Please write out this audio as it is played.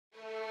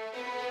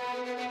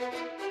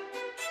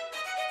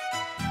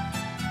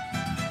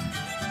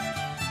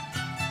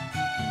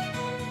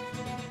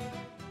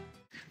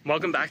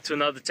Welcome back to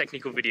another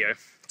technical video.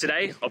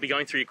 Today, I'll be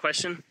going through your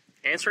question,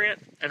 answering it,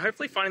 and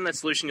hopefully finding that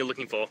solution you're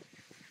looking for.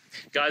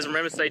 Guys,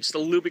 remember to stay just a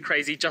little bit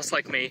crazy, just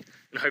like me,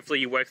 and hopefully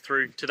you work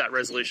through to that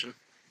resolution.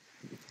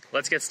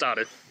 Let's get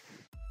started.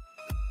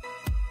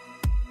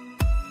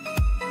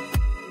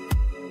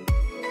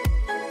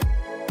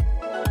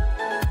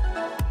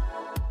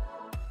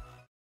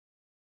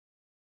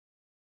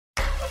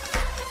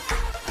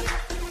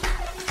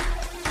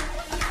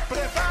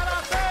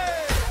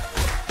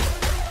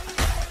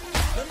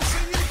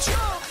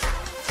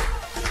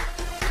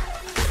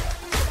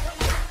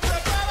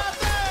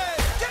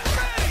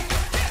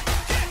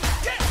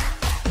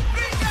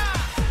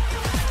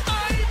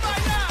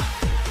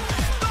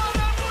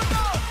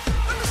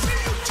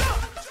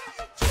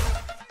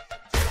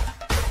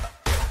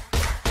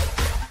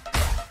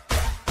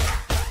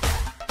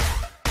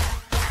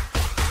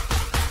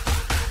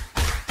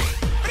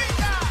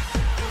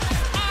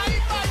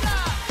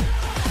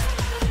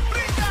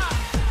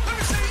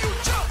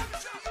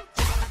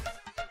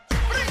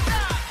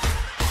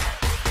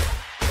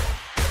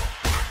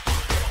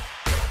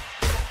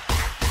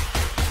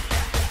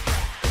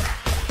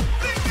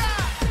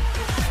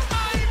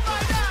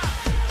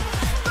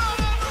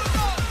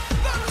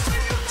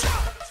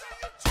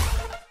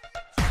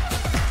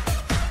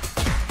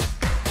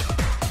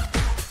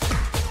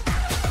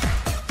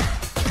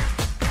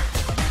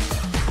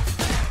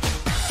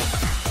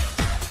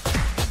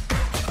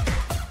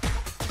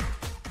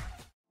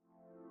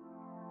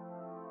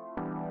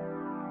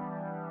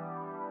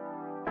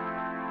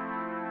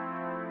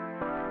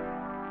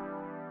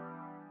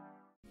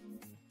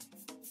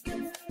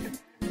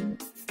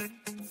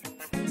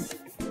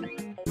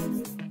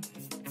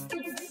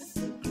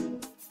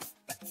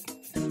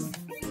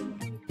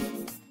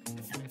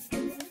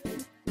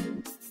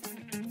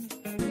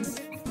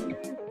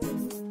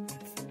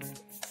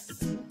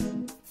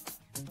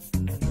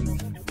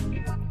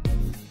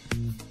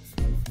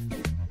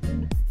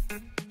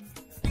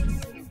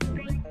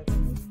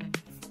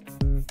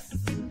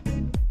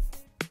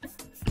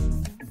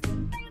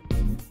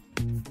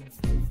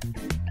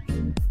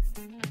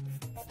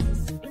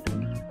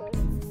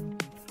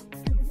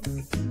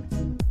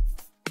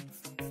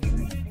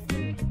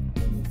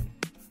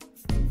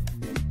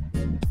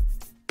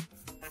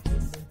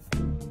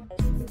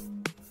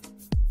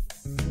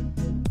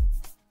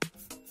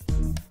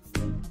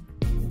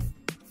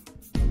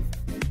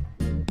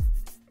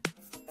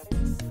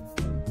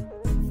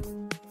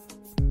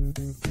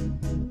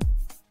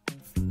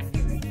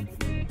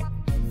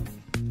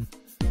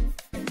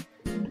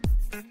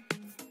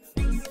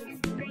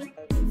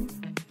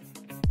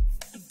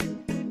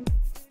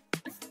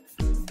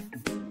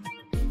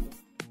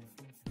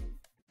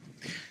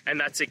 And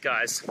that's it,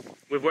 guys.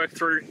 We've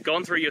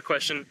gone through your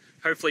question,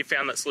 hopefully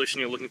found that solution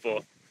you're looking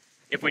for.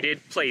 If we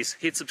did, please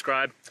hit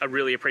subscribe. I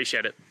really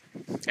appreciate it.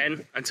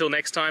 And until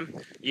next time,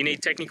 you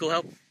need technical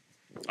help?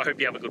 I hope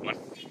you have a good one.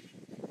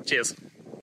 Cheers.